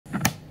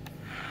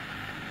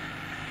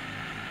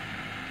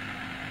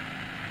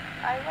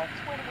I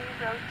liked when we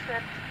road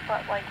tripped,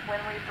 but like when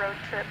we road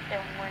tripped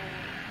and we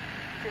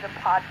did a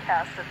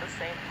podcast at the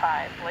same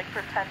time, like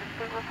pretended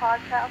we were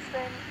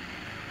podcasting.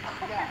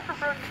 Yeah,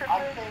 Road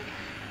tripping.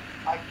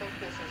 I think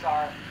this is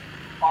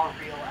our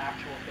real,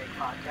 actual, fake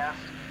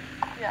podcast.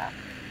 Yeah.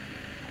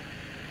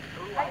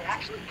 Ooh, I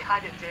actually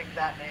kind of dig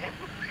that name.